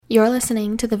You're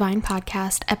listening to the Vine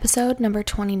Podcast, episode number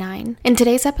 29. In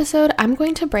today's episode, I'm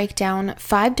going to break down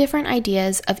 5 different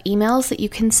ideas of emails that you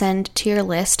can send to your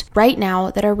list right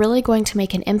now that are really going to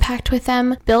make an impact with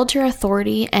them, build your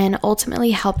authority, and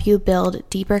ultimately help you build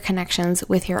deeper connections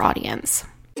with your audience.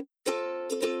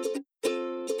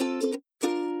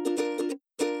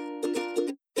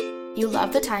 You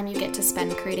love the time you get to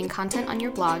spend creating content on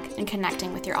your blog and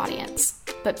connecting with your audience.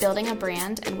 But building a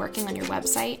brand and working on your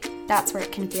website, that's where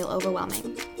it can feel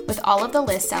overwhelming. With all of the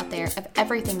lists out there of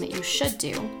everything that you should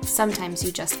do, sometimes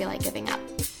you just feel like giving up.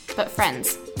 But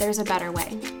friends, there's a better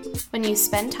way. When you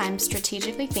spend time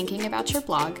strategically thinking about your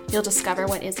blog, you'll discover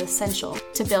what is essential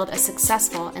to build a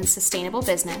successful and sustainable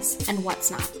business and what's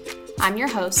not. I'm your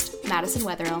host, Madison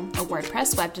Wetherill, a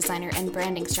WordPress web designer and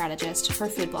branding strategist for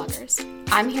food bloggers.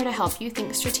 I'm here to help you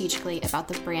think strategically about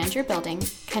the brand you're building,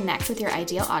 connect with your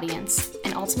ideal audience,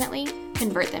 and ultimately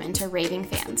convert them into raving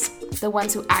fans, the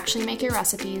ones who actually make your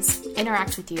recipes,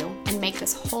 interact with you, and make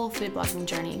this whole food blogging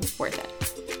journey worth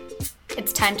it.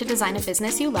 It's time to design a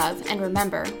business you love and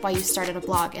remember why you started a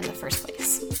blog in the first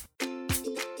place.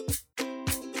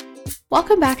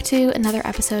 Welcome back to another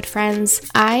episode, friends.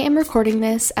 I am recording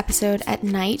this episode at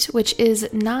night, which is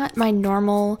not my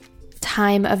normal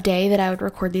time of day that I would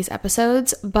record these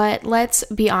episodes, but let's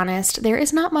be honest, there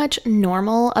is not much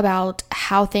normal about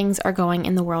how things are going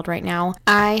in the world right now.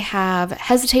 I have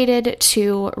hesitated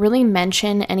to really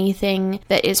mention anything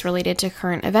that is related to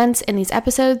current events in these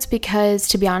episodes because,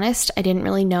 to be honest, I didn't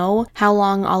really know how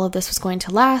long all of this was going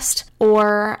to last,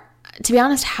 or to be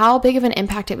honest, how big of an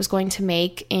impact it was going to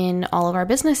make in all of our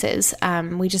businesses.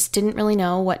 We just didn't really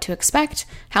know what to expect,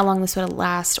 how long this would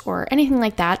last, or anything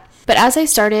like that. But as I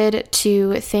started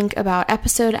to think about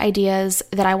episode ideas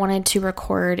that I wanted to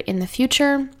record in the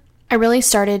future, I really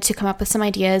started to come up with some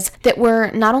ideas that were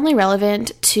not only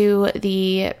relevant to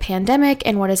the pandemic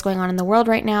and what is going on in the world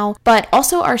right now, but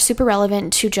also are super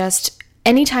relevant to just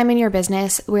any time in your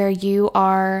business where you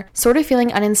are sort of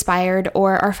feeling uninspired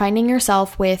or are finding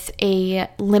yourself with a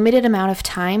limited amount of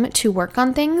time to work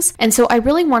on things. And so I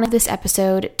really wanted this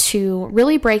episode to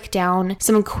really break down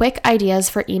some quick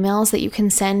ideas for emails that you can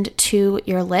send to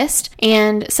your list.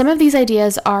 And some of these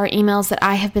ideas are emails that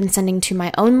I have been sending to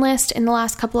my own list in the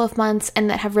last couple of months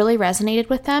and that have really resonated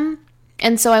with them.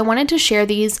 And so I wanted to share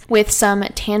these with some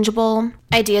tangible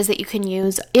ideas that you can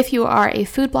use if you are a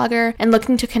food blogger and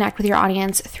looking to connect with your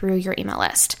audience through your email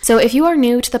list. So if you are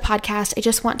new to the podcast, I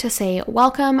just want to say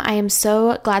welcome. I am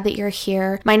so glad that you're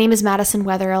here. My name is Madison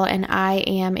Wetherill, and I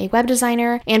am a web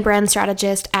designer and brand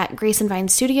strategist at Grace and Vine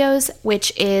Studios,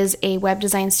 which is a web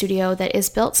design studio that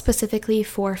is built specifically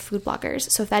for food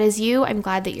bloggers. So if that is you, I'm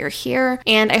glad that you're here,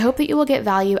 and I hope that you will get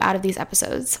value out of these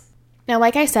episodes. Now,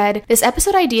 like I said, this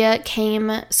episode idea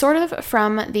came sort of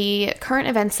from the current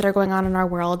events that are going on in our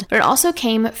world, but it also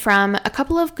came from a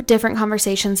couple of different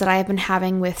conversations that I have been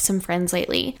having with some friends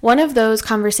lately. One of those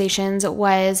conversations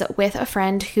was with a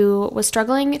friend who was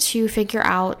struggling to figure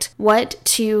out what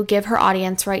to give her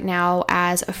audience right now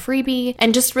as a freebie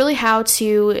and just really how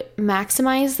to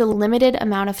maximize the limited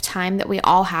amount of time that we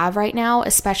all have right now,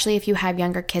 especially if you have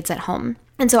younger kids at home.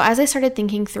 And so as I started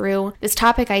thinking through this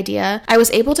topic idea, I was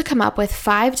able to come up with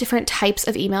 5 different types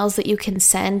of emails that you can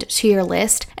send to your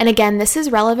list. And again, this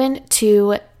is relevant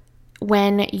to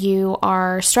when you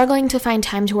are struggling to find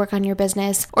time to work on your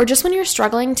business, or just when you're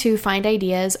struggling to find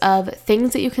ideas of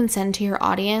things that you can send to your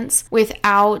audience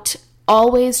without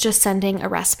always just sending a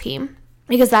recipe.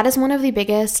 Because that is one of the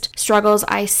biggest struggles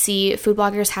I see food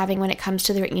bloggers having when it comes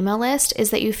to their email list, is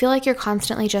that you feel like you're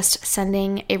constantly just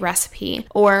sending a recipe.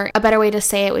 Or a better way to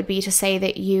say it would be to say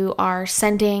that you are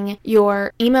sending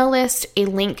your email list a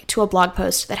link to a blog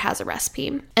post that has a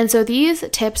recipe. And so these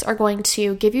tips are going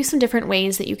to give you some different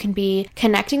ways that you can be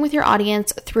connecting with your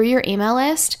audience through your email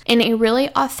list in a really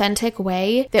authentic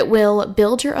way that will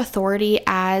build your authority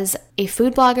as a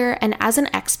food blogger and as an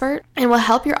expert, and will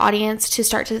help your audience to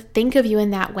start to think of you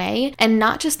in that way and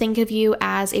not just think of you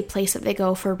as a place that they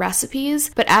go for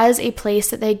recipes, but as a place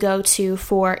that they go to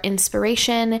for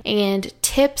inspiration and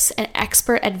tips and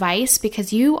expert advice,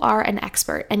 because you are an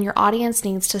expert and your audience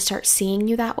needs to start seeing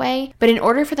you that way. But in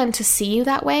order for them to see you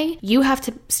that way, you have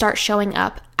to start showing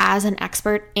up as an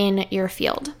expert in your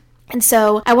field. And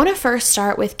so I want to first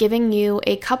start with giving you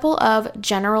a couple of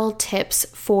general tips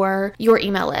for your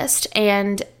email list.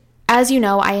 And as you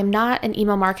know, I am not an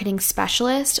email marketing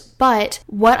specialist, but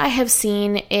what I have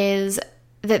seen is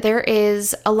that there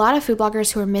is a lot of food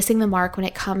bloggers who are missing the mark when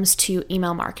it comes to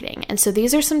email marketing. And so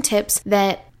these are some tips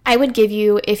that I would give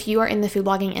you if you are in the food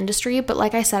blogging industry, but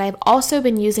like I said, I've also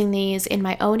been using these in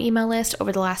my own email list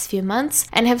over the last few months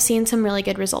and have seen some really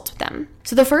good results with them.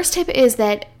 So the first tip is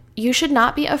that you should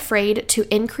not be afraid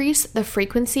to increase the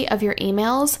frequency of your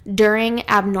emails during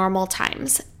abnormal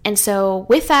times. And so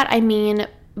with that, I mean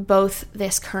both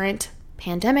this current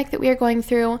pandemic that we are going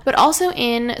through, but also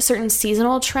in certain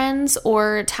seasonal trends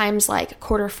or times like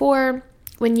Q4,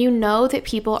 when you know that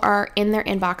people are in their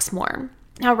inbox more.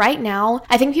 Now, right now,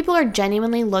 I think people are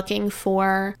genuinely looking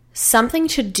for something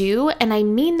to do, and I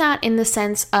mean that in the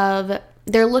sense of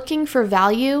they're looking for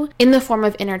value in the form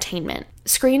of entertainment.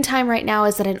 Screen time right now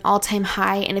is at an all-time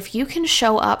high, and if you can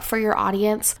show up for your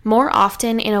audience more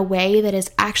often in a way that is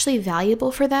actually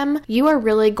valuable for them, you are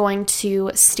really going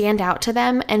to stand out to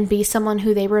them and be someone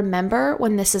who they remember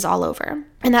when this is all over.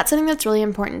 And that's something that's really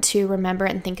important to remember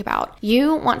and think about.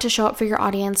 You want to show up for your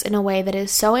audience in a way that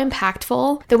is so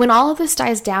impactful that when all of this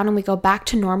dies down and we go back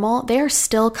to normal, they are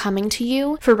still coming to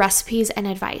you for recipes and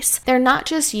advice. They're not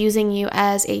just using you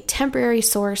as a temporary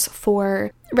source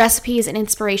for recipes and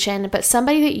inspiration, but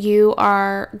somebody that you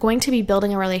are going to be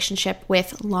building a relationship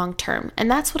with long term. And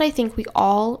that's what I think we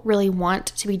all really want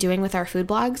to be doing with our food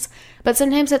blogs, but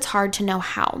sometimes it's hard to know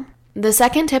how. The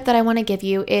second tip that I want to give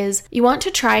you is you want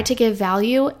to try to give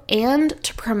value and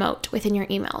to promote within your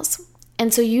emails.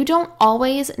 And so you don't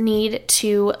always need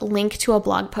to link to a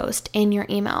blog post in your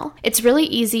email. It's really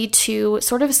easy to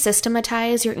sort of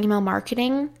systematize your email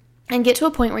marketing and get to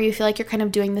a point where you feel like you're kind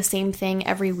of doing the same thing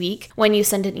every week when you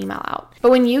send an email out.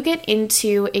 But when you get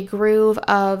into a groove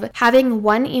of having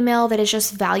one email that is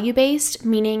just value-based,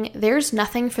 meaning there's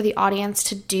nothing for the audience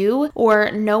to do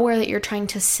or nowhere that you're trying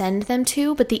to send them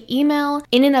to, but the email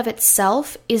in and of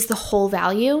itself is the whole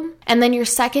value. And then your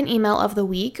second email of the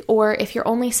week, or if you're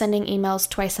only sending emails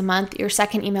twice a month, your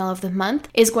second email of the month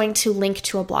is going to link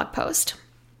to a blog post.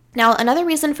 Now, another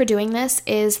reason for doing this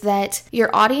is that your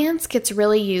audience gets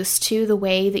really used to the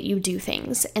way that you do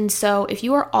things. And so if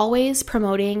you are always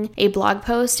promoting a blog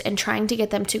post and trying to get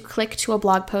them to click to a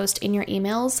blog post in your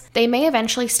emails, they may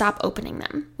eventually stop opening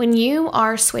them. When you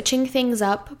are switching things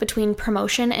up between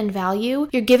promotion and value,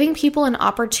 you're giving people an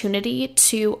opportunity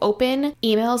to open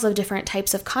emails of different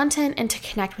types of content and to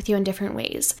connect with you in different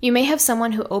ways. You may have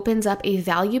someone who opens up a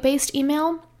value-based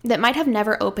email that might have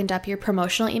never opened up your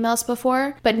promotional emails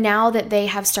before, but now that they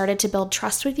have started to build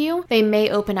trust with you, they may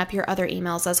open up your other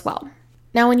emails as well.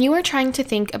 Now, when you are trying to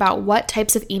think about what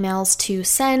types of emails to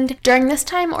send during this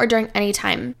time or during any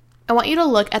time, I want you to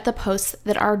look at the posts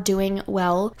that are doing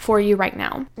well for you right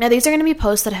now. Now, these are going to be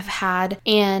posts that have had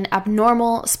an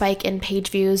abnormal spike in page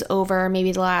views over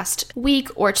maybe the last week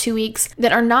or 2 weeks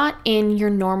that are not in your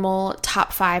normal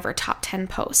top 5 or top 10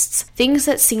 posts. Things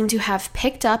that seem to have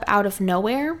picked up out of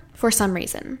nowhere for some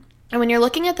reason. And when you're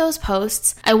looking at those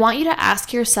posts, I want you to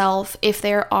ask yourself if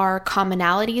there are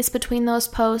commonalities between those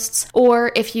posts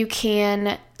or if you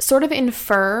can sort of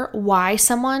infer why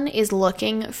someone is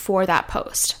looking for that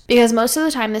post. Because most of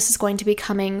the time this is going to be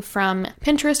coming from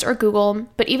Pinterest or Google,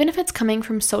 but even if it's coming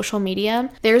from social media,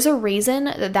 there's a reason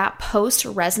that that post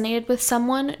resonated with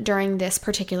someone during this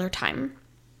particular time.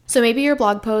 So maybe your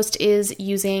blog post is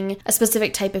using a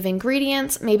specific type of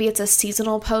ingredients. Maybe it's a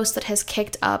seasonal post that has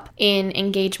kicked up in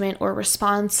engagement or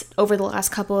response over the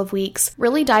last couple of weeks.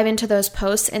 Really dive into those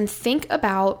posts and think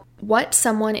about what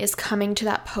someone is coming to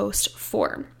that post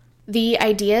for. The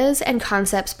ideas and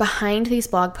concepts behind these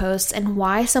blog posts and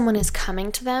why someone is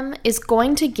coming to them is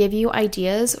going to give you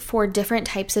ideas for different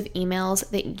types of emails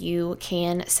that you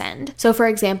can send. So for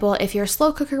example, if your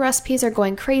slow cooker recipes are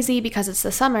going crazy because it's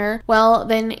the summer, well,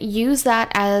 then use that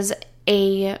as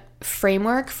a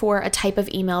framework for a type of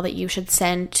email that you should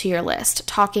send to your list,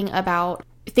 talking about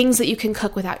things that you can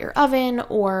cook without your oven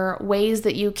or ways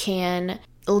that you can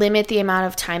limit the amount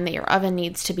of time that your oven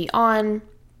needs to be on.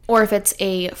 Or if it's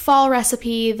a fall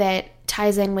recipe that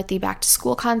ties in with the back to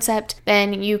school concept,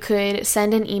 then you could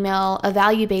send an email, a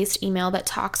value-based email that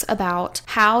talks about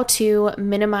how to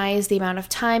minimize the amount of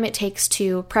time it takes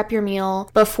to prep your meal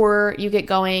before you get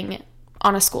going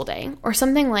on a school day or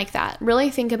something like that. Really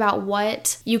think about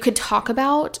what you could talk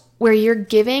about where you're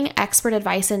giving expert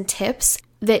advice and tips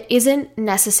that isn't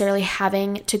necessarily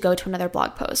having to go to another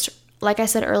blog post. Like I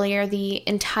said earlier, the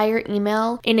entire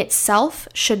email in itself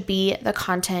should be the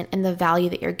content and the value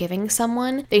that you're giving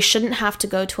someone. They shouldn't have to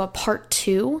go to a part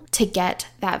 2 to get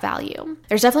that value.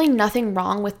 There's definitely nothing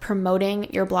wrong with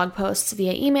promoting your blog posts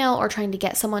via email or trying to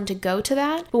get someone to go to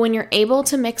that. But when you're able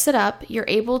to mix it up, you're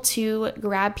able to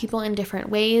grab people in different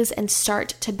ways and start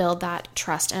to build that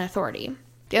trust and authority.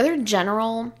 The other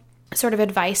general sort of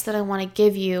advice that I want to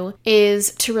give you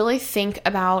is to really think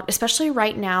about, especially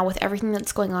right now with everything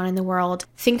that's going on in the world,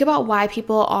 think about why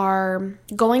people are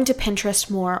going to Pinterest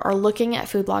more or looking at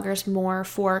food bloggers more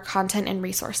for content and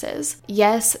resources.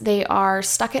 Yes, they are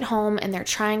stuck at home and they're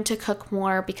trying to cook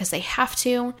more because they have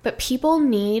to, but people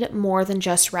need more than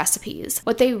just recipes.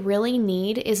 What they really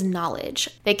need is knowledge.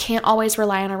 They can't always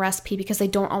rely on a recipe because they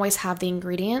don't always have the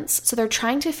ingredients, so they're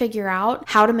trying to figure out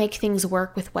how to make things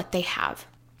work with what they have.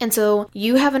 And so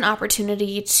you have an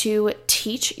opportunity to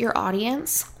teach your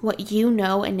audience what you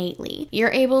know innately. You're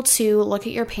able to look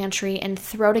at your pantry and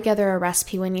throw together a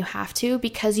recipe when you have to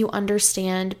because you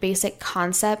understand basic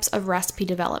concepts of recipe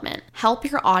development. Help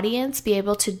your audience be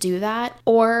able to do that,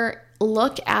 or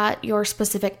look at your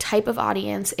specific type of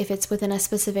audience if it's within a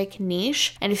specific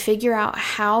niche and figure out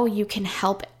how you can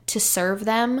help to serve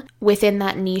them within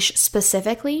that niche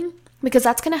specifically, because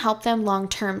that's going to help them long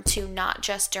term too, not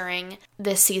just during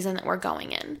this season that we're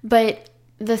going in. But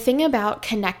the thing about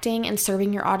connecting and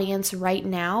serving your audience right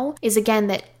now is, again,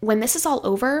 that when this is all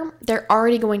over, they're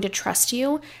already going to trust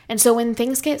you. And so when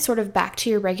things get sort of back to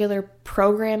your regular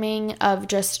programming of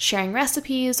just sharing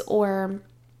recipes or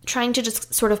trying to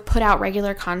just sort of put out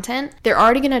regular content, they're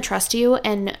already going to trust you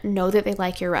and know that they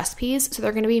like your recipes. So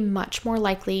they're going to be much more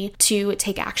likely to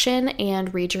take action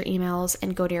and read your emails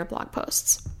and go to your blog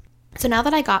posts. So now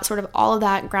that I got sort of all of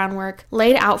that groundwork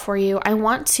laid out for you, I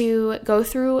want to go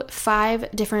through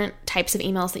 5 different types of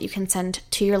emails that you can send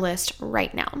to your list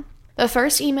right now. The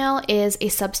first email is a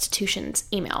substitutions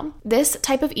email. This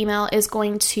type of email is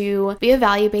going to be a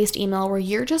value-based email where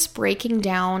you're just breaking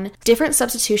down different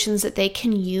substitutions that they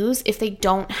can use if they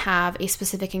don't have a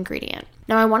specific ingredient.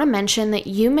 Now, I want to mention that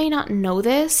you may not know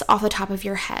this off the top of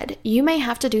your head. You may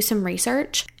have to do some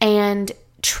research and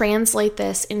translate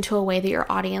this into a way that your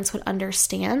audience would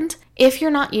understand if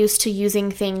you're not used to using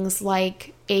things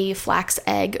like a flax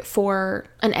egg for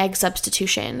an egg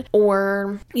substitution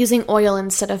or using oil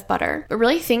instead of butter. But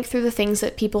really think through the things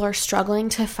that people are struggling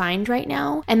to find right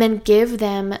now and then give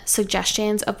them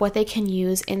suggestions of what they can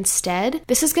use instead.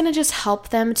 This is going to just help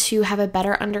them to have a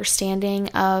better understanding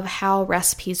of how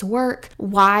recipes work,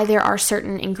 why there are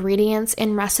certain ingredients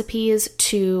in recipes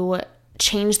to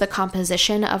change the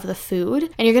composition of the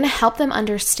food, and you're going to help them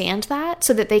understand that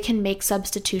so that they can make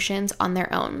substitutions on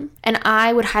their own. And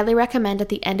I would highly recommend at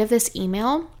the end of this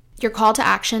email, your call to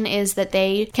action is that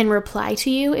they can reply to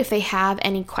you if they have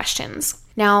any questions.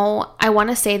 Now, I want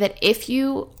to say that if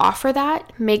you offer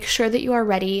that, make sure that you are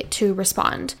ready to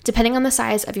respond. Depending on the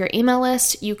size of your email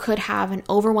list, you could have an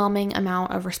overwhelming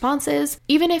amount of responses.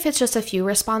 Even if it's just a few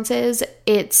responses,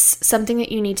 it's something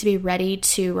that you need to be ready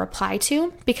to reply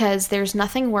to, because there's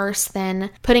nothing worse than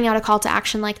putting out a call to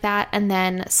action like that and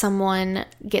then someone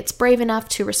gets brave enough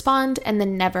to respond and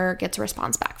then never gets a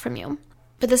response back from you.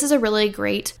 But this is a really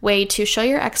great way to show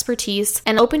your expertise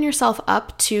and open yourself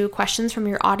up to questions from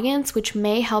your audience, which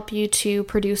may help you to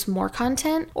produce more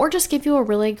content or just give you a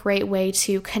really great way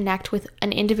to connect with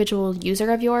an individual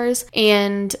user of yours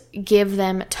and give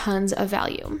them tons of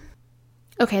value.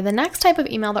 Okay, the next type of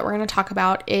email that we're going to talk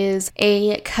about is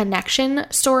a connection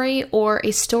story or a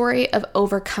story of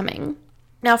overcoming.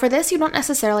 Now for this, you don't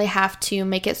necessarily have to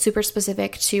make it super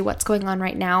specific to what's going on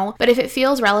right now, but if it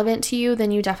feels relevant to you,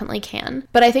 then you definitely can.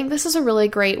 But I think this is a really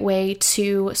great way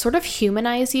to sort of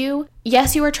humanize you.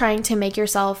 Yes, you are trying to make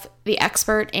yourself the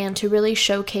expert and to really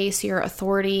showcase your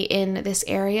authority in this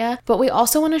area, but we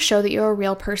also want to show that you're a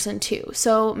real person too.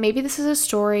 So maybe this is a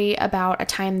story about a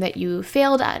time that you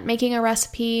failed at making a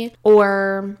recipe,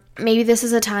 or maybe this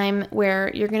is a time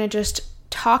where you're going to just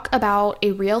talk about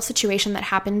a real situation that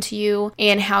happened to you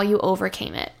and how you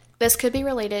overcame it. This could be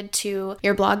related to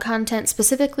your blog content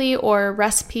specifically or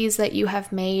recipes that you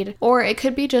have made, or it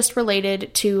could be just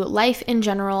related to life in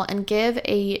general and give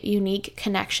a unique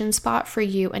connection spot for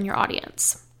you and your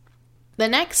audience. The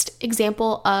next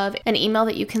example of an email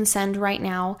that you can send right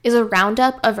now is a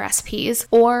roundup of recipes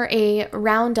or a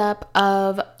roundup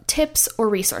of tips or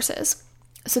resources.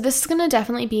 So this is going to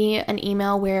definitely be an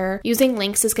email where using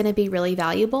links is going to be really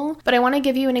valuable, but I want to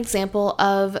give you an example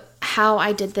of how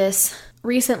I did this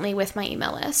recently with my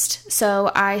email list.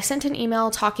 So I sent an email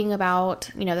talking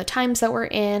about, the times that we're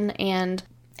in and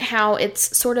how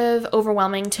it's sort of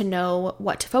overwhelming to know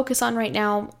what to focus on right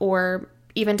now, or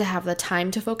even to have the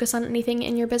time to focus on anything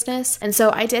in your business. And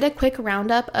so I did a quick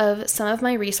roundup of some of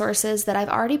my resources that I've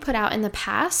already put out in the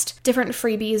past, different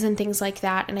freebies and things like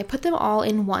that, and I put them all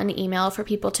in one email for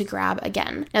people to grab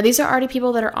again. Now, these are already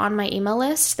people that are on my email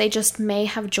list. They just may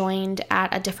have joined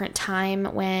at a different time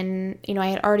when, I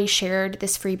had already shared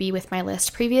this freebie with my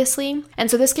list previously.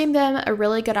 And so this gave them a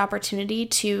really good opportunity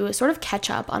to sort of catch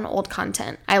up on old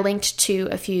content. I linked to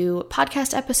a few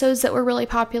podcast episodes that were really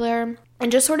popular,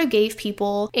 and just sort of gave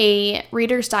people a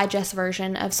Reader's Digest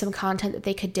version of some content that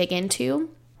they could dig into.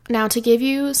 Now, to give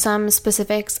you some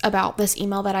specifics about this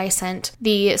email that I sent,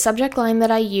 the subject line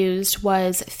that I used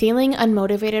was "Feeling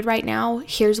unmotivated right now,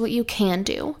 here's what you can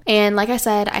do." And like I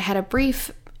said, I had a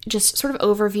brief just sort of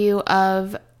overview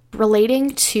of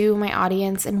relating to my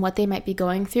audience and what they might be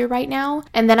going through right now.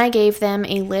 And then I gave them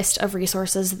a list of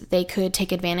resources that they could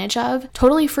take advantage of.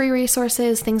 Totally free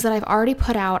resources, things that I've already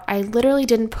put out. I literally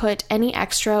didn't put any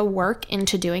extra work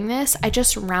into doing this. I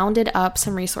just rounded up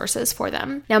some resources for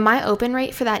them. Now, my open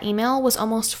rate for that email was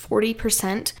almost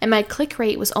 40%, and my click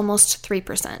rate was almost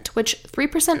 3%, which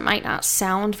 3% might not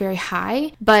sound very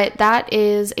high, but that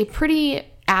is a pretty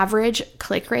average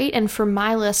click rate, and for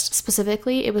my list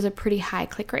specifically, it was a pretty high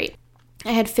click rate.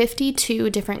 I had 52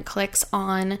 different clicks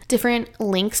on different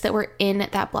links that were in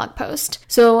that blog post.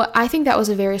 So I think that was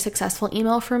a very successful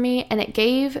email for me, and it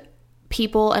gave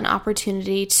people an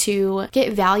opportunity to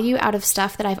get value out of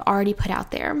stuff that I've already put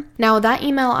out there. Now, that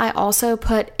email, I also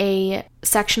put a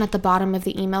section at the bottom of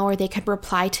the email where they could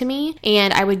reply to me,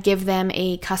 and I would give them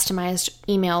a customized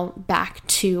email back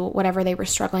to whatever they were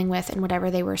struggling with and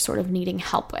whatever they were sort of needing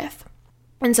help with.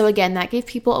 And so again, that gave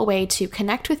people a way to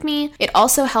connect with me. It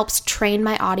also helps train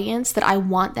my audience that I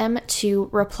want them to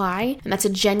reply, and that's a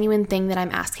genuine thing that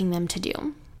I'm asking them to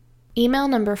do. Email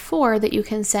number 4 that you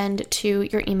can send to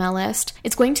your email list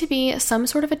is going to be some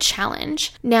sort of a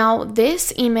challenge. Now,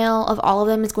 this email of all of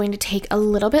them is going to take a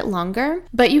little bit longer,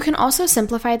 but you can also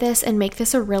simplify this and make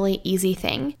this a really easy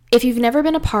thing. If you've never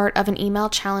been a part of an email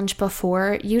challenge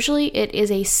before, usually it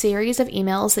is a series of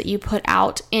emails that you put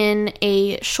out in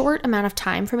a short amount of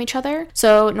time from each other.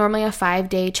 So normally a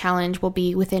 5-day challenge will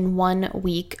be within 1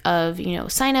 week of,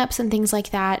 signups and things like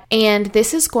that. And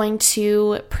this is going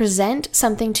to present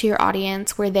something to your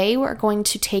audience where they are going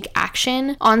to take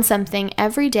action on something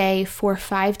every day for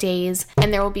 5 days,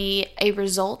 and there will be a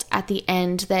result at the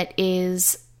end that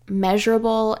is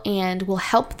measurable and will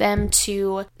help them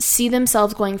to see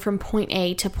themselves going from point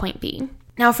A to point B.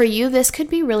 Now, for you, this could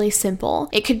be really simple.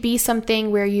 It could be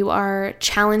something where you are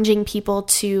challenging people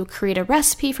to create a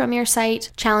recipe from your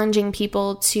site, challenging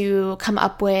people to come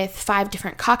up with 5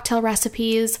 different cocktail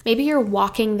recipes. Maybe you're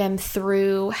walking them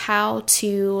through how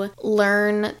to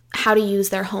learn how to use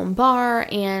their home bar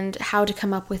and how to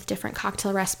come up with different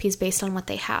cocktail recipes based on what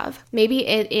they have. Maybe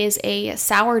it is a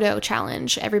sourdough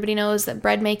challenge. Everybody knows that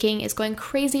bread making is going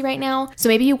crazy right now. So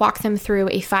maybe you walk them through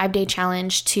a 5-day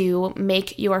challenge to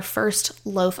make your first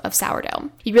loaf of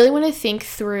sourdough. You really want to think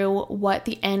through what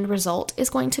the end result is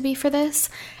going to be for this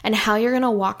and how you're going to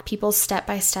walk people step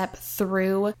by step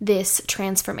through this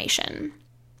transformation.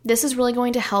 This is really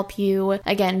going to help you,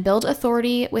 again, build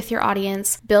authority with your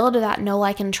audience, build that know,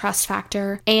 like, and trust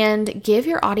factor, and give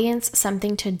your audience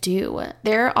something to do.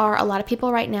 There are a lot of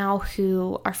people right now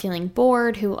who are feeling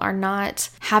bored, who are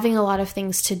not having a lot of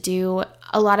things to do.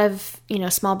 A lot of,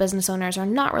 small business owners are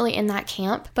not really in that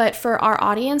camp, but for our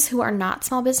audience who are not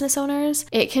small business owners,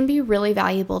 it can be really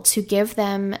valuable to give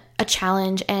them a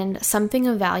challenge and something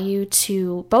of value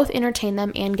to both entertain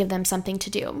them and give them something to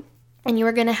do. And you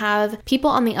are going to have people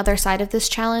on the other side of this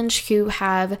challenge who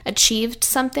have achieved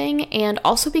something and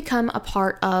also become a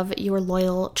part of your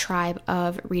loyal tribe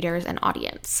of readers and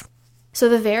audience. So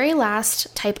the very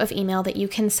last type of email that you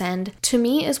can send, to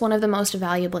me, is one of the most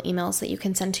valuable emails that you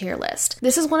can send to your list.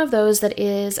 This is one of those that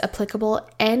is applicable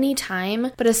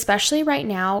anytime, but especially right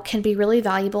now can be really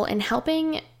valuable in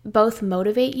helping both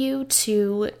motivate you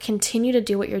to continue to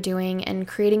do what you're doing and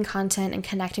creating content and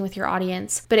connecting with your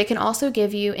audience, but it can also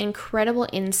give you incredible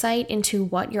insight into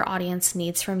what your audience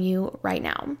needs from you right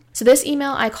now. So this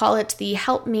email, I call it the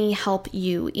Help Me Help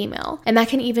You email, and that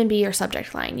can even be your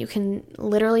subject line. You can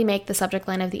literally make the subject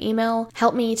line of the email,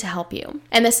 Help Me to Help You.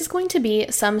 And this is going to be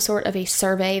some sort of a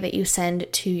survey that you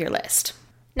send to your list.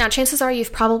 Now, chances are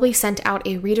you've probably sent out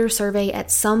a reader survey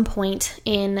at some point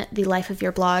in the life of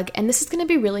your blog, and this is going to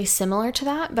be really similar to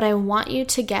that, but I want you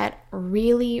to get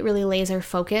really, really laser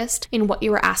focused in what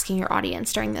you are asking your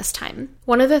audience during this time.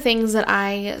 One of the things that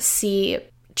I see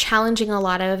challenging a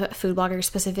lot of food bloggers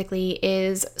specifically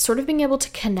is sort of being able to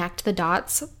connect the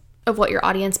dots of what your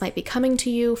audience might be coming to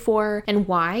you for and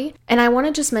why. And I want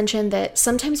to just mention that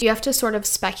sometimes you have to sort of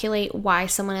speculate why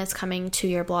someone is coming to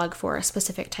your blog for a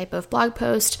specific type of blog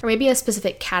post or maybe a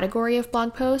specific category of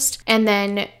blog post, and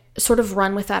then sort of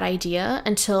run with that idea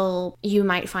until you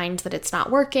might find that it's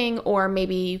not working, or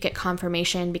maybe you get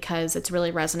confirmation because it's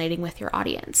really resonating with your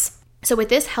audience. So with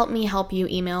this Help Me Help You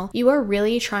email, you are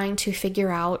really trying to figure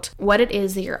out what it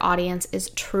is that your audience is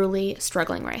truly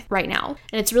struggling with right now.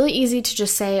 And it's really easy to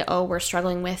just say, oh, we're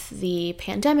struggling with the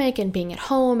pandemic and being at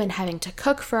home and having to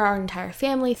cook for our entire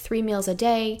family 3 meals a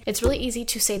day. It's really easy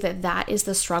to say that that is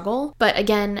the struggle. But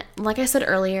again, like I said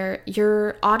earlier,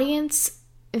 your audience,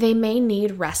 they may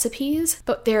need recipes,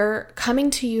 but they're coming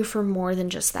to you for more than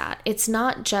just that. It's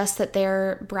not just that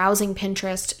they're browsing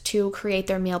Pinterest to create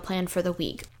their meal plan for the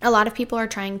week. A lot of people are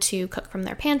trying to cook from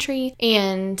their pantry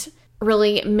and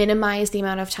really minimize the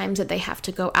amount of times that they have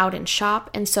to go out and shop.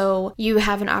 And so you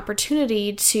have an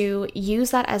opportunity to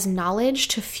use that as knowledge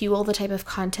to fuel the type of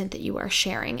content that you are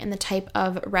sharing and the type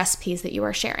of recipes that you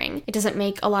are sharing. It doesn't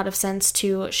make a lot of sense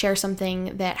to share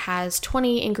something that has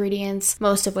 20 ingredients,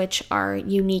 most of which are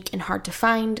unique and hard to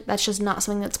find. That's just not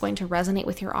something that's going to resonate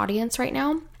with your audience right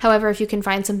now. However, if you can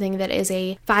find something that is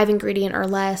a 5 ingredient or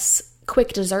less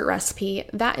quick dessert recipe,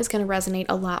 that is going to resonate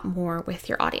a lot more with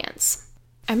your audience.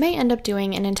 I may end up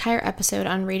doing an entire episode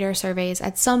on reader surveys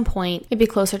at some point, maybe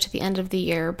closer to the end of the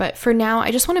year, but for now,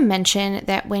 I just want to mention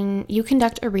that when you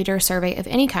conduct a reader survey of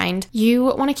any kind, you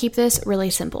want to keep this really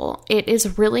simple. It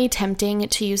is really tempting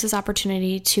to use this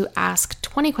opportunity to ask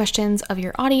 20 questions of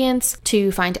your audience,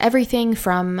 to find everything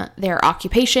from their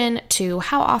occupation to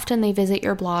how often they visit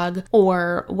your blog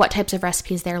or what types of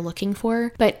recipes they're looking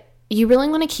for, but you really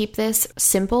want to keep this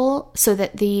simple so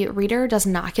that the reader does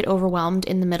not get overwhelmed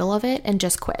in the middle of it and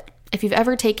just quit. If you've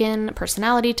ever taken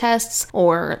personality tests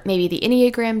or maybe the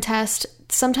Enneagram test,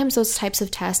 sometimes those types of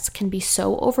tests can be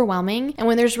so overwhelming, and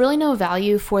when there's really no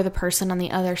value for the person on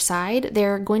the other side,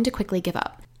 they're going to quickly give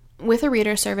up. With a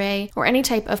reader survey or any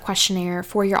type of questionnaire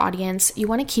for your audience, you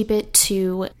want to keep it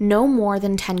to no more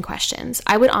than 10 questions.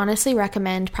 I would honestly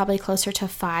recommend probably closer to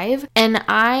 5,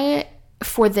 and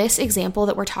for this example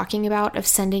that we're talking about of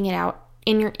sending it out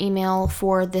in your email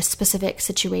for this specific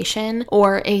situation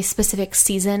or a specific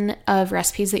season of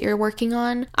recipes that you're working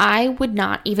on, I would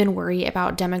not even worry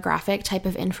about demographic type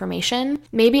of information.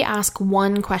 Maybe ask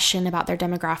one question about their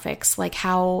demographics, like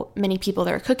how many people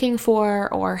they're cooking for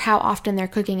or how often they're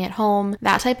cooking at home,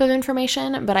 that type of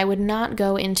information, but I would not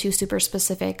go into super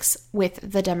specifics with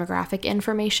the demographic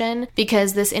information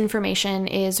because this information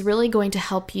is really going to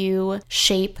help you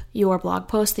shape your blog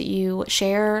post that you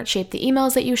share, shape the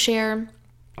emails that you share.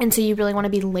 And so you really want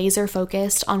to be laser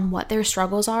focused on what their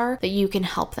struggles are that you can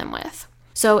help them with.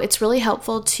 So it's really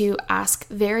helpful to ask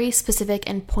very specific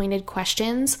and pointed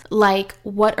questions like,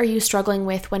 what are you struggling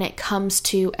with when it comes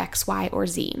to X, Y, or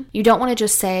Z? You don't want to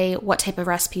just say, what type of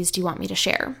recipes do you want me to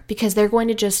share? Because they're going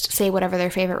to just say whatever their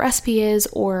favorite recipe is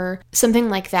or something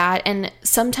like that. And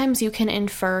sometimes you can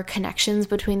infer connections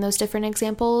between those different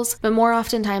examples, but more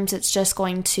oftentimes it's just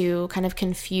going to kind of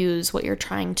confuse what you're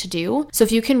trying to do. So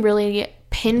if you can really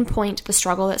pinpoint the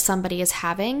struggle that somebody is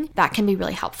having, that can be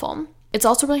really helpful. It's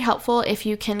also really helpful if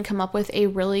you can come up with a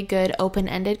really good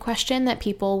open-ended question that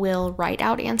people will write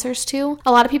out answers to.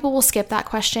 A lot of people will skip that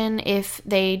question if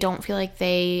they don't feel like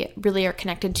they really are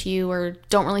connected to you or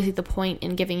don't really see the point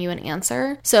in giving you an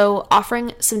answer. So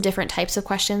offering some different types of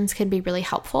questions can be really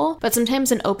helpful, but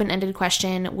sometimes an open-ended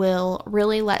question will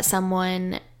really let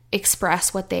someone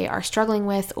express what they are struggling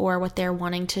with or what they're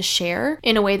wanting to share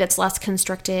in a way that's less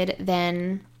constricted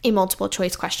than a multiple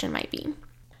choice question might be.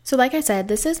 So like I said,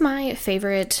 this is my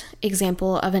favorite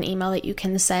example of an email that you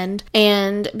can send.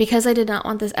 And because I did not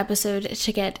want this episode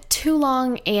to get too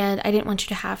long and I didn't want you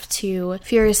to have to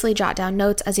furiously jot down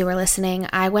notes as you were listening,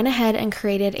 I went ahead and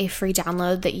created a free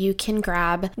download that you can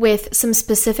grab with some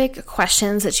specific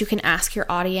questions that you can ask your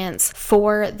audience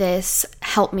for this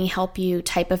Help Me Help You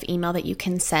type of email that you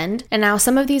can send. And now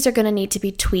some of these are going to need to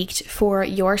be tweaked for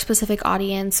your specific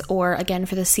audience or again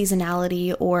for the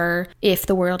seasonality or if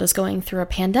the world is going through a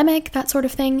pandemic, that sort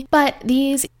of thing. But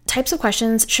these types of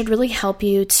questions should really help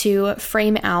you to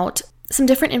frame out some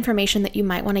different information that you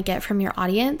might want to get from your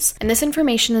audience. And this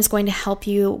information is going to help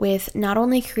you with not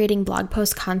only creating blog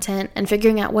post content and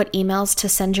figuring out what emails to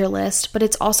send your list, but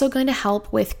it's also going to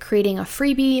help with creating a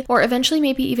freebie or eventually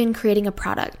maybe even creating a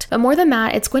product. But more than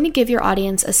that, it's going to give your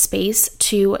audience a space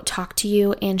to talk to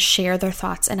you and share their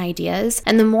thoughts and ideas.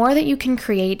 And the more that you can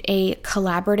create a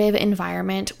collaborative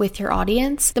environment with your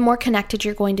audience, the more connected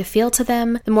you're going to feel to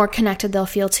them, the more connected they'll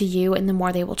feel to you, and the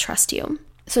more they will trust you.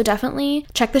 So definitely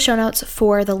check the show notes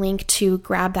for the link to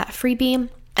grab that freebie.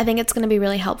 I think it's going to be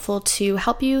really helpful to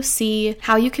help you see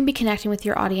how you can be connecting with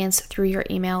your audience through your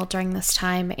email during this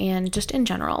time and just in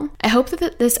general. I hope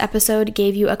that this episode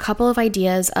gave you a couple of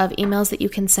ideas of emails that you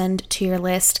can send to your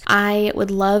list. I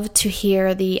would love to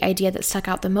hear the idea that stuck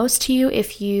out the most to you.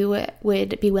 If you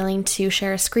would be willing to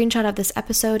share a screenshot of this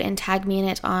episode and tag me in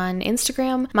it on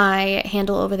Instagram, my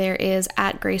handle over there is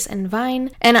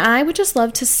 @GraceandVine. And I would just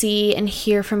love to see and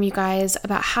hear from you guys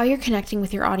about how you're connecting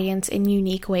with your audience in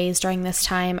unique ways during this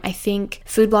time. I think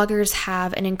food bloggers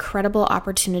have an incredible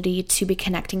opportunity to be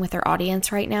connecting with their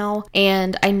audience right now.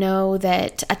 And I know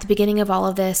that at the beginning of all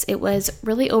of this, it was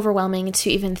really overwhelming to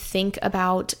even think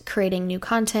about creating new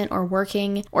content or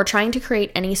working or trying to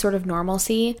create any sort of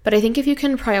normalcy. But I think if you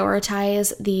can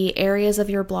prioritize the areas of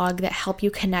your blog that help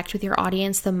you connect with your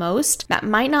audience the most, that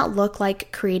might not look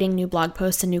like creating new blog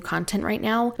posts and new content right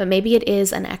now, but maybe it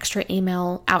is an extra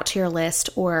email out to your list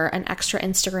or an extra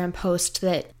Instagram post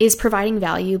that is providing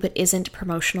value but isn't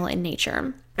promotional in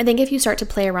nature. I think if you start to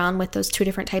play around with those two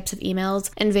different types of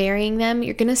emails and varying them,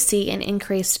 you're going to see an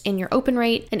increase in your open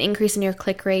rate, an increase in your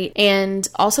click rate, and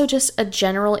also just a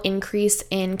general increase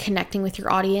in connecting with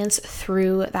your audience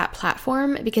through that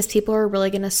platform, because people are really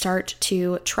going to start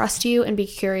to trust you and be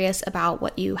curious about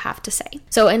what you have to say.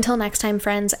 So until next time,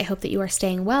 friends, I hope that you are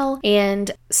staying well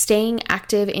and staying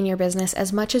active in your business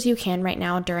as much as you can right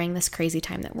now during this crazy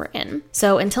time that we're in.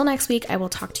 So until next week, I will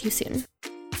talk to you soon.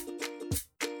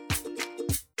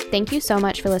 Thank you so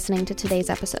much for listening to today's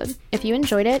episode. If you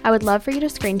enjoyed it, I would love for you to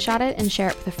screenshot it and share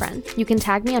it with a friend. You can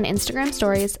tag me on Instagram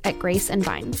stories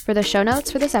 @GraceandVine. For the show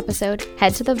notes for this episode,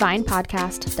 head to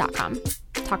thevinepodcast.com.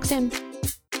 Talk soon.